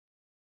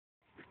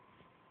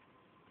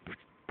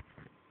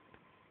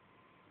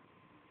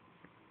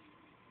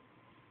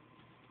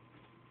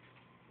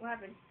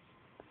happened?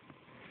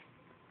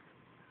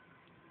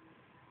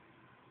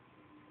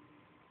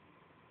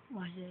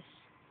 Watch this.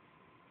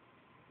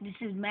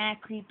 This is mad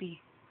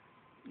creepy.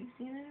 You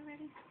seen it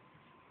already?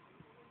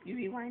 You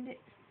rewind it?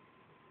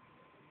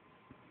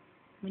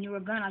 When you were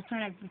gone, I was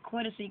trying to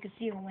record it so you could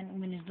see it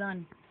when it's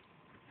done.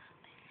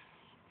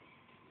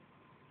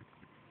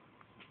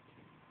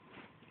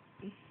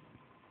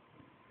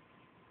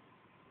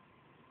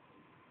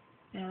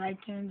 The light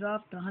turns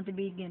off, the hunter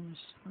begins.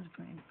 What's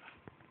playing?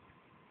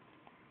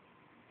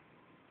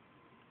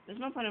 There's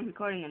no point in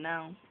recording it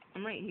now.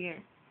 I'm right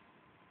here.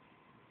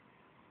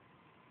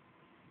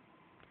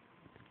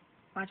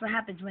 Watch what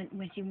happens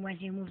when she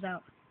moves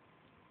out.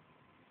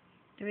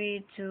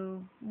 3,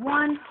 2,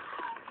 1.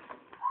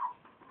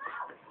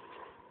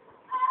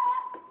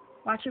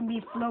 Watch her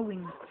be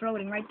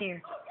floating right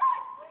there.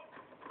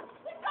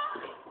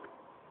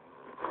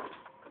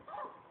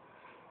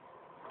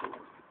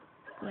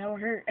 That will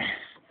hurt.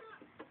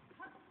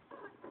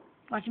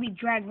 Watch me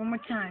drag one more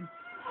time.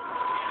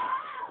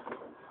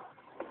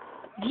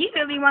 He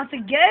really wants to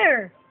get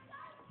her.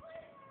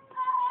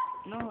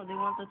 No, they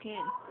want the kid.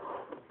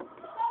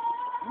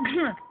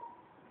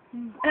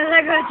 I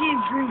like how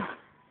she's green.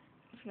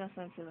 She got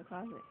sent to the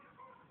closet.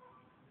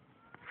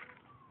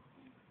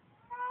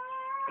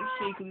 You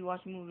sure you could be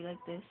watching a movie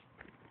like this?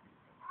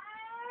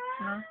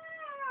 Huh?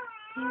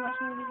 Can you watch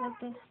movies like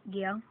this?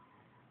 Yeah.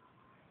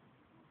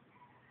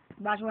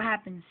 Watch what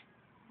happens.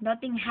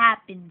 Nothing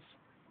happens.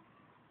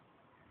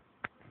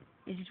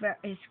 It's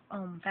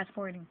fast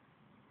forwarding.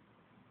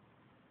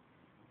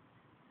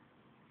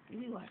 You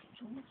be watching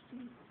so much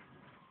TV.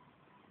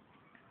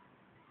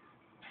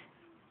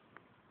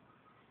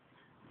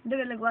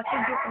 Look, watch the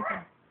door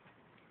open.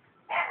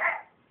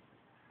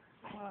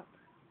 What?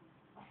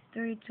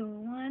 3, 2,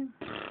 1.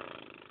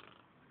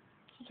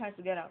 She tries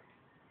to get out.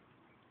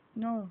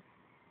 No.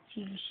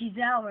 She's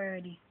out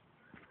already.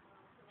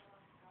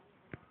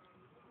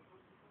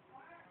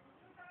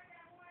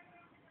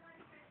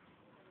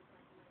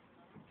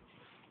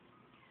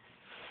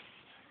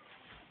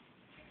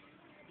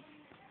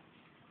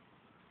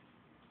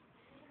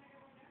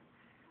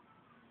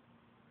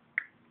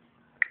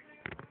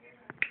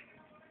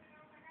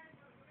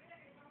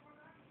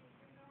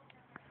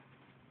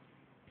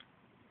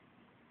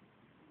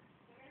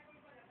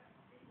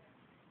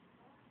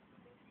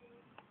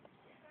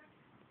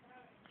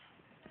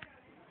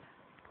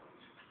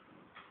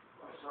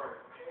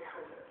 Sorry, okay?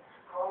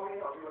 Call me,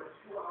 I'll be like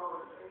 2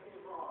 hours,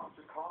 anything wrong.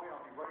 Just call me,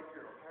 I'll be right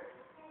here, okay?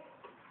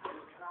 You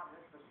just cannot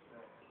miss this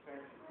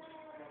fancy.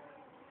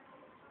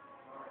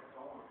 Alright,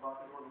 don't worry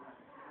about the door behind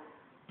you.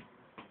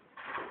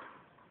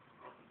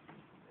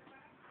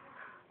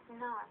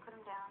 No, I put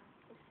him down.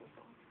 He's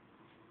sleeping.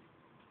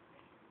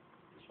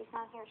 She's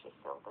not here, she's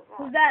still with the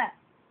vet. Who's that?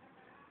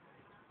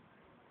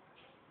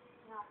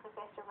 No, because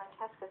they still run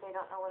tests because they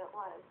don't know what it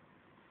was.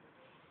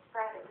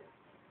 Friday.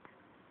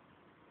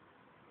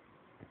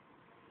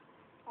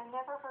 I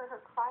never heard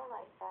her cry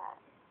like that.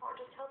 Or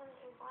just tell them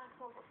you want to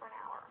come over for an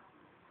hour.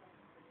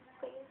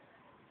 Please?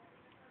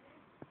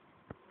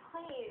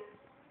 Please.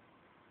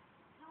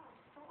 No, I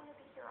just don't want to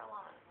be here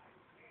alone.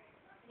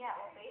 Yeah,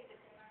 well, basically,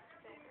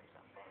 sick or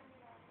something.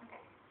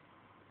 Okay.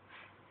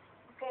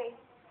 Okay.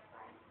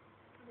 Right.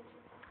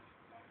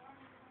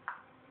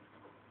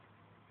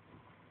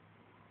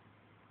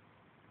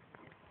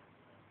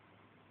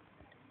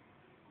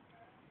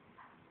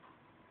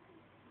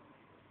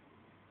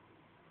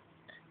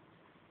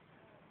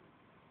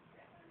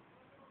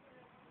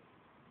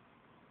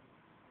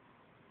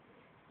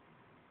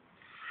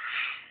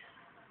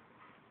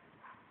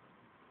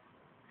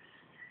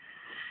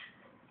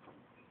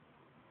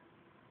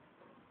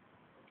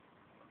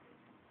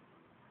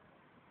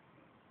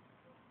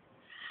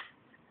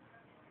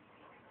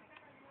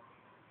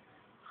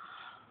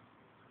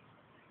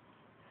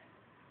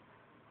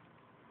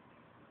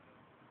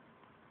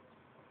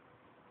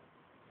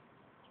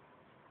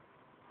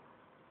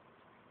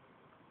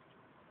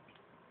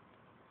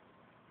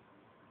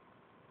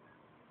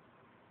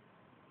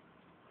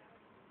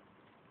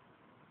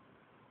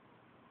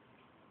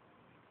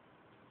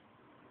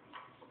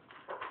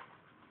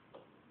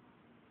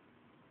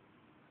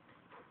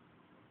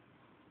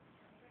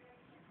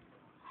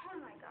 Oh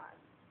my god.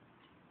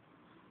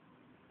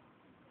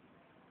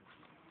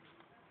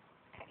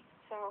 Okay,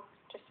 so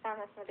just found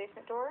this in the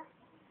basement door.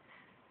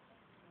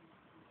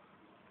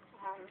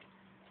 I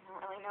don't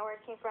really know where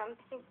it came from.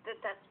 I think that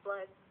that's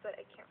blood, but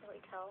I can't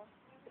really tell.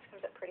 This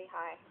comes up pretty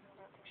high. I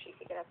don't think she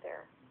could get up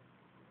there.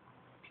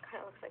 It kind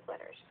of looks like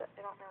letters, but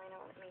I don't really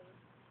know what it means.